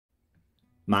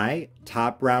My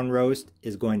top round roast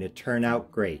is going to turn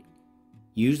out great.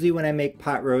 Usually when I make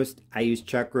pot roast, I use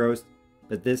chuck roast,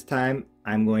 but this time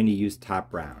I'm going to use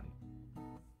top round.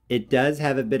 It does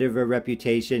have a bit of a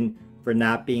reputation for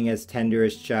not being as tender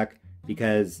as chuck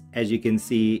because, as you can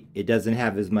see, it doesn't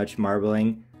have as much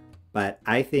marbling, but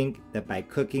I think that by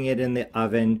cooking it in the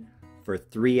oven for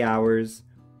 3 hours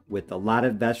with a lot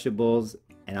of vegetables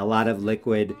and a lot of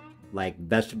liquid like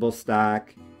vegetable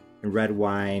stock and red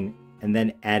wine, and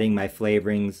then adding my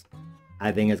flavorings,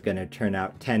 I think it's going to turn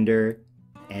out tender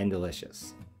and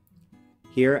delicious.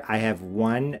 Here I have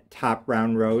one top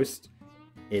round roast.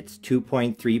 It's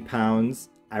 2.3 pounds.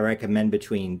 I recommend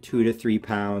between 2 to 3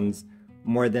 pounds.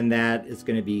 More than that, it's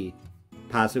going to be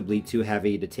possibly too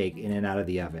heavy to take in and out of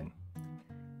the oven.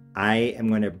 I am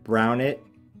going to brown it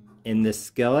in the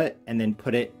skillet and then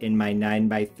put it in my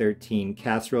 9x13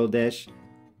 casserole dish.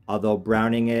 Although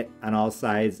browning it on all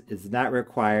sides is not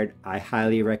required, I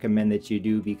highly recommend that you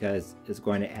do because it's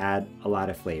going to add a lot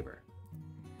of flavor.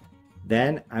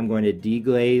 Then I'm going to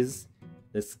deglaze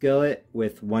the skillet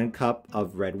with 1 cup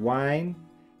of red wine,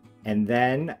 and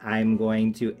then I'm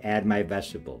going to add my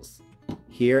vegetables.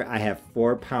 Here I have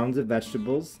 4 pounds of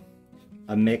vegetables,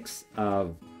 a mix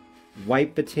of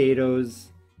white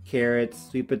potatoes, carrots,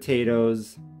 sweet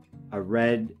potatoes, a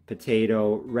red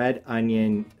potato, red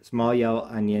onion, small yellow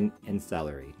onion, and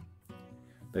celery.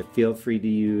 But feel free to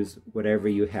use whatever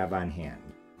you have on hand.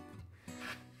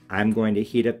 I'm going to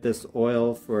heat up this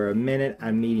oil for a minute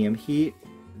on medium heat,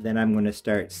 then I'm going to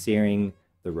start searing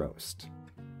the roast.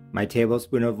 My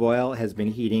tablespoon of oil has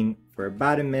been heating for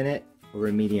about a minute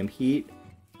over medium heat,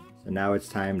 so now it's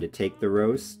time to take the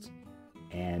roast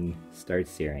and start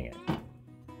searing it.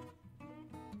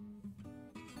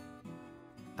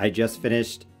 I just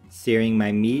finished searing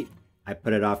my meat. I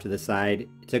put it off to the side.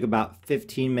 It took about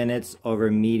 15 minutes over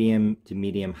medium to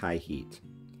medium-high heat.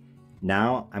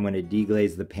 Now I'm going to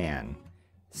deglaze the pan.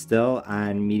 Still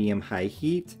on medium-high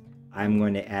heat, I'm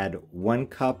going to add 1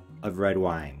 cup of red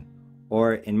wine,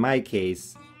 or in my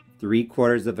case,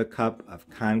 3/4 of a cup of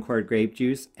Concord grape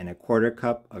juice and 1/4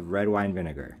 cup of red wine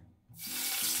vinegar.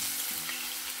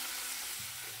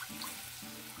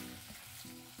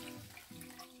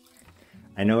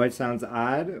 I know it sounds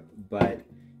odd, but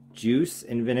juice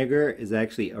and vinegar is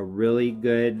actually a really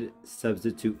good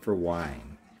substitute for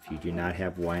wine if you do not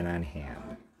have wine on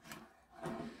hand.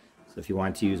 So if you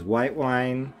want to use white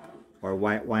wine or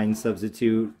white wine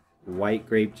substitute, white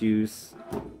grape juice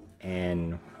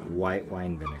and white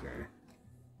wine vinegar.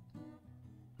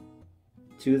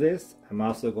 To this, I'm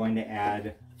also going to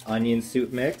add onion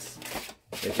soup mix.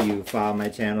 If you follow my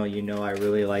channel, you know I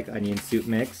really like onion soup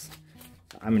mix.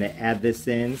 I'm going to add this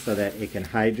in so that it can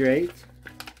hydrate.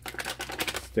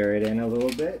 Stir it in a little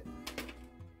bit,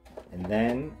 and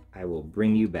then I will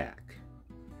bring you back.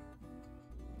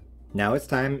 Now it's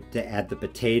time to add the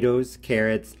potatoes,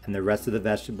 carrots, and the rest of the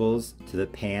vegetables to the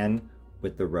pan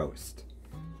with the roast.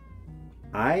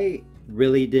 I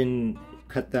really didn't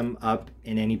cut them up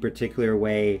in any particular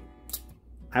way.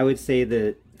 I would say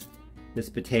that this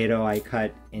potato I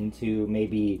cut into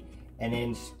maybe 1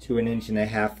 inch to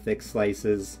 1.5 inch thick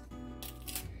slices.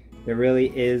 There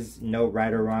really is no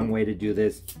right or wrong way to do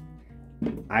this.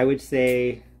 I would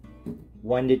say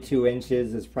 1 to 2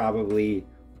 inches is probably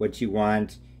what you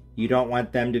want. You don't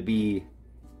want them to be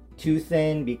too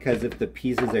thin, because if the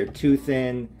pieces are too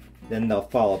thin, then they'll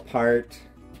fall apart.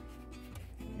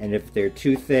 And if they're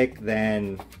too thick,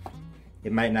 then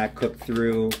it might not cook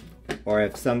through. Or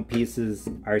if some pieces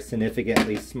are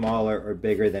significantly smaller or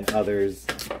bigger than others,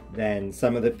 then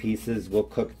some of the pieces will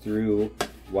cook through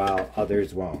while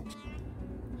others won't.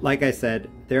 Like I said,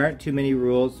 there aren't too many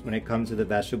rules when it comes to the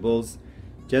vegetables.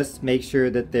 Just make sure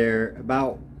that they're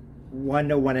about 1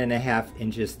 to 1.5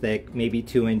 inches thick, maybe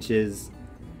 2 inches.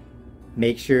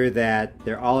 Make sure that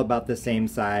they're all about the same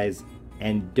size,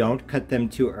 and don't cut them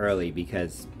too early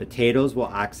because potatoes will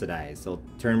oxidize. They'll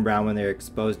turn brown when they're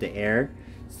exposed to air.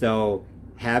 So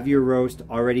have your roast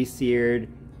already seared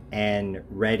and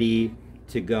ready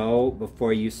to go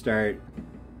before you start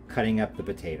cutting up the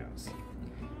potatoes.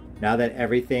 Now that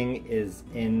everything is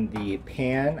in the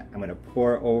pan, I'm going to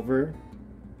pour over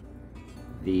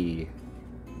the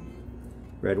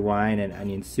red wine and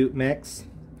onion soup mix.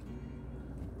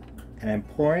 And I'm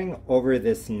pouring over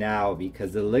this now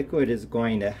because the liquid is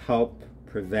going to help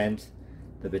prevent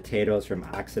the potatoes from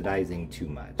oxidizing too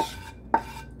much.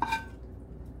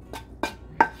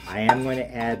 I am going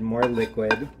to add more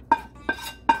liquid,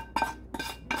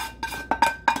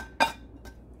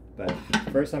 but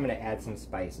first I'm going to add some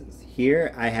spices.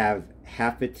 Here I have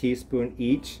 1/2 teaspoon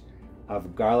each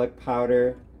of garlic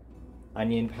powder,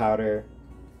 onion powder,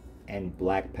 and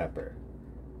black pepper.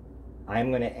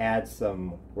 I'm going to add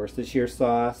some Worcestershire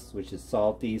sauce, which is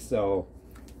salty, so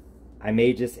I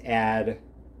may just add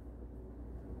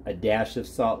a dash of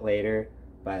salt later,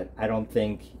 but I don't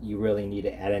think you really need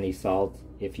to add any salt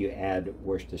if you add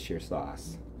Worcestershire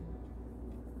sauce,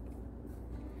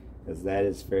 because that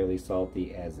is fairly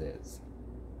salty as is.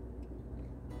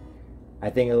 I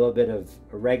think a little bit of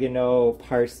oregano,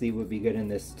 parsley would be good in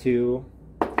this too.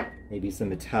 Maybe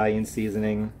some Italian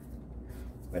seasoning,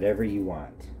 whatever you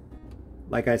want.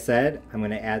 Like I said, I'm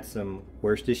going to add some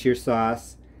Worcestershire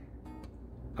sauce,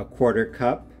 a 1/4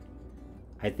 cup.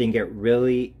 I think it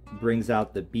really brings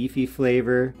out the beefy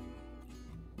flavor.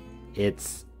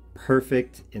 It's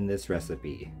perfect in this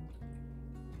recipe.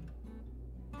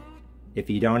 If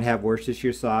you don't have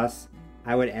Worcestershire sauce,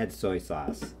 I would add soy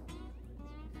sauce.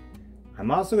 I'm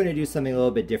also going to do something a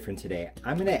little bit different today.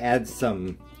 I'm going to add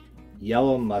some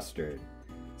yellow mustard.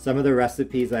 Some of the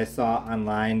recipes I saw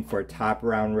online for top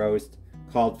round roast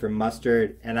called for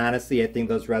mustard, and honestly I think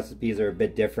those recipes are a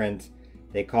bit different.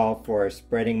 They call for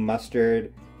spreading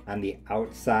mustard on the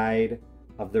outside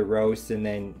of the roast and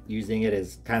then using it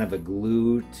as kind of a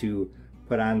glue to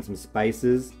put on some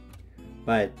spices.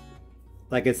 But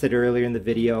like I said earlier in the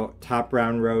video, top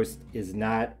round roast is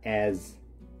not as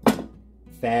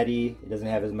fatty. It doesn't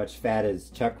have as much fat as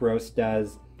chuck roast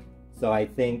does. So I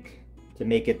think to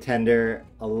make it tender,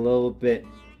 a little bit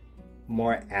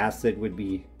more acid would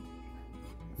be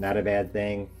not a bad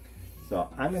thing. So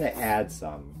I'm going to add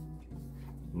some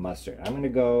mustard. I'm going to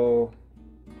go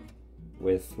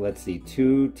with, let's see,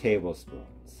 2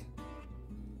 tablespoons,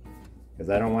 because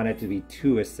I don't want it to be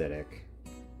too acidic,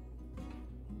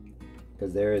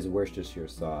 because there is Worcestershire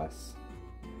sauce.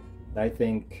 I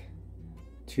think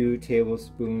 2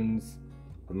 tablespoons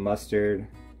of mustard.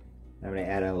 I'm going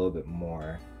to add a little bit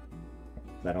more.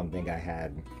 I don't think I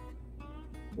had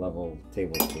level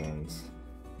tablespoons.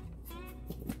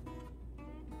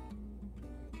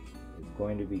 It's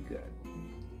going to be good.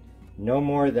 No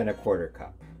more than a 1/4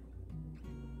 cup.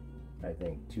 I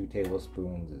think 2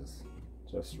 tablespoons is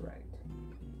just right.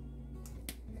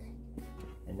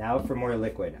 And now for more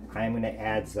liquid, I'm going to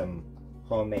add some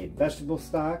homemade vegetable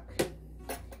stock.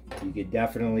 You could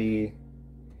definitely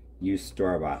use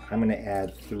store-bought. I'm going to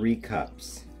add 3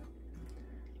 cups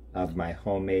of my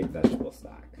homemade vegetable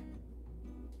stock.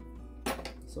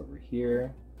 It's over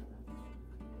here.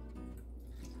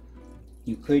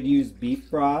 You could use beef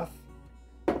broth,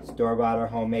 store-bought or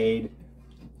homemade.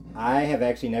 I have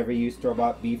actually never used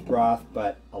store-bought beef broth,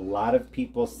 but a lot of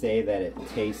people say that it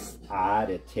tastes odd.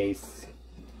 It tastes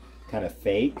kind of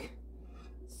fake.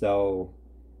 So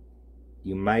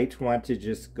you might want to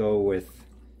just go with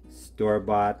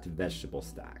store-bought vegetable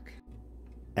stock.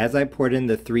 As I poured in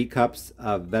the 3 cups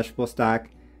of vegetable stock,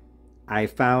 I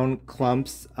found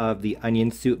clumps of the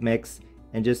onion soup mix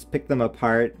and just picked them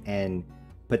apart and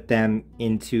put them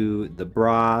into the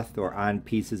broth or on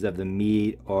pieces of the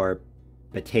meat or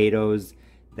potatoes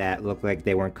that looked like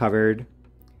they weren't covered.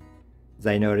 As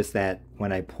I noticed that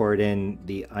when I poured in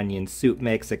the onion soup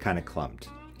mix, it kind of clumped.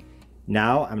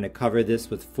 Now I'm going to cover this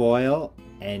with foil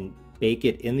and bake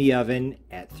it in the oven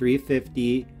at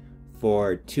 350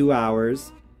 for 2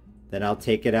 hours. Then I'll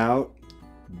take it out,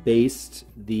 baste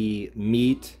the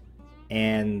meat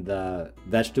and the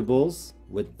vegetables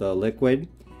with the liquid.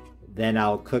 Then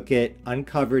I'll cook it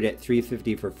uncovered at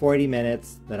 350 for 40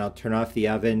 minutes. Then I'll turn off the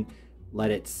oven,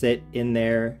 let it sit in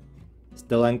there,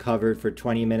 still uncovered for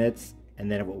 20 minutes, and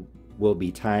then it will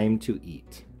be time to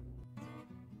eat.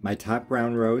 My top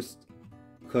brown roast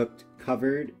cooked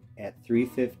covered at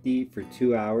 350 for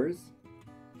 2 hours.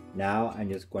 Now I'm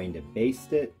just going to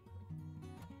baste it,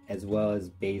 as well as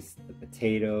baste the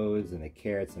potatoes and the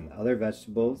carrots and the other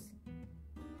vegetables.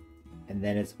 And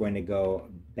then it's going to go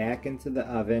back into the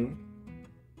oven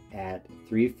at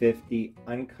 350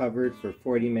 uncovered for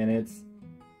 40 minutes.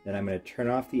 Then I'm going to turn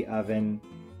off the oven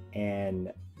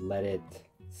and let it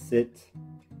sit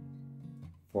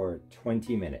for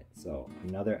 20 minutes, so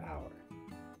another hour.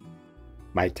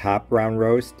 My top brown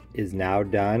roast is now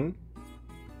done.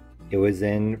 It was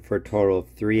in for a total of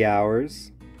 3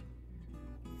 hours.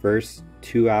 First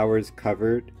 2 hours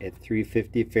covered at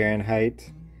 350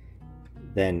 Fahrenheit,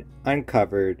 then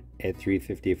uncovered at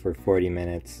 350 for 40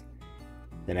 minutes.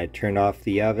 Then I turned off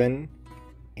the oven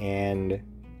and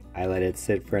I let it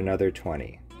sit for another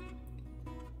 20.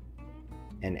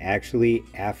 And actually,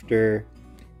 after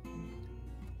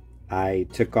I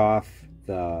took off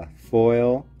the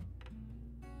foil,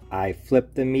 I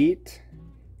flipped the meat,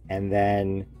 and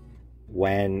then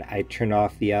when I turned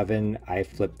off the oven, I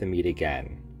flipped the meat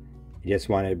again. I just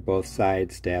wanted both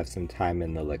sides to have some time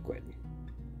in the liquid.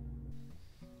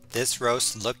 This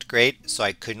roast looked great, so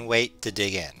I couldn't wait to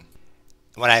dig in.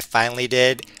 When I finally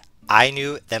did, I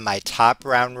knew that my top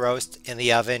round roast in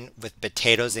the oven with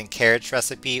potatoes and carrots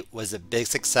recipe was a big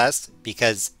success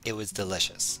because it was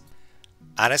delicious.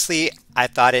 Honestly, I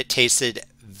thought it tasted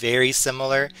very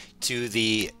similar to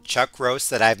the chuck roast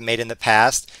that I've made in the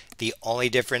past, the only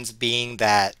difference being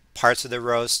that parts of the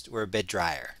roast were a bit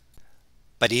drier.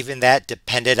 But even that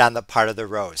depended on the part of the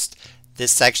roast.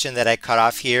 This section that I cut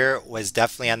off here was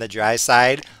definitely on the dry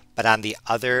side, but on the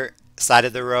other side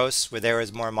of the roast where there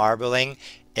was more marbling,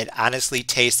 it honestly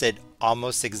tasted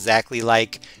almost exactly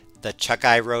like the chuck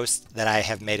eye roast that I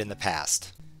have made in the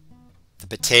past. The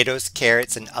potatoes,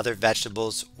 carrots, and other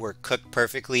vegetables were cooked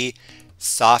perfectly,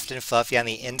 soft and fluffy on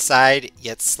the inside,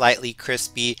 yet slightly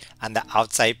crispy on the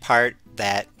outside part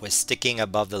that was sticking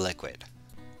above the liquid.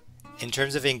 In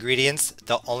terms of ingredients,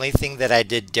 the only thing that I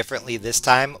did differently this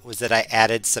time was that I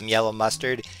added some yellow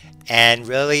mustard, and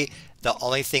really the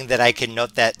only thing that I can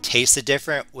note that tasted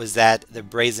different was that the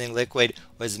braising liquid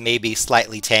was maybe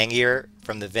slightly tangier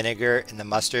from the vinegar and the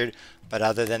mustard, but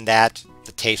other than that,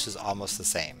 the taste was almost the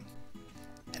same.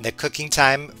 And the cooking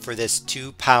time for this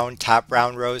 2-pound top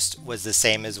round roast was the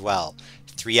same as well,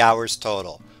 3 hours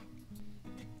total.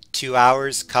 2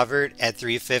 hours covered at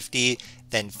 350,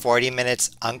 then 40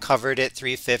 minutes uncovered at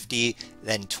 350,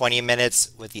 then 20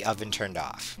 minutes with the oven turned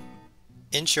off.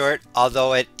 In short,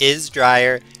 although it is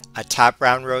drier, a top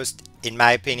round roast, in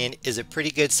my opinion, is a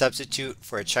pretty good substitute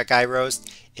for a chuck eye roast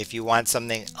if you want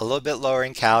something a little bit lower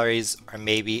in calories or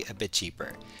maybe a bit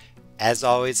cheaper. As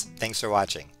always, thanks for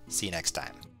watching. See you next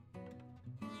time.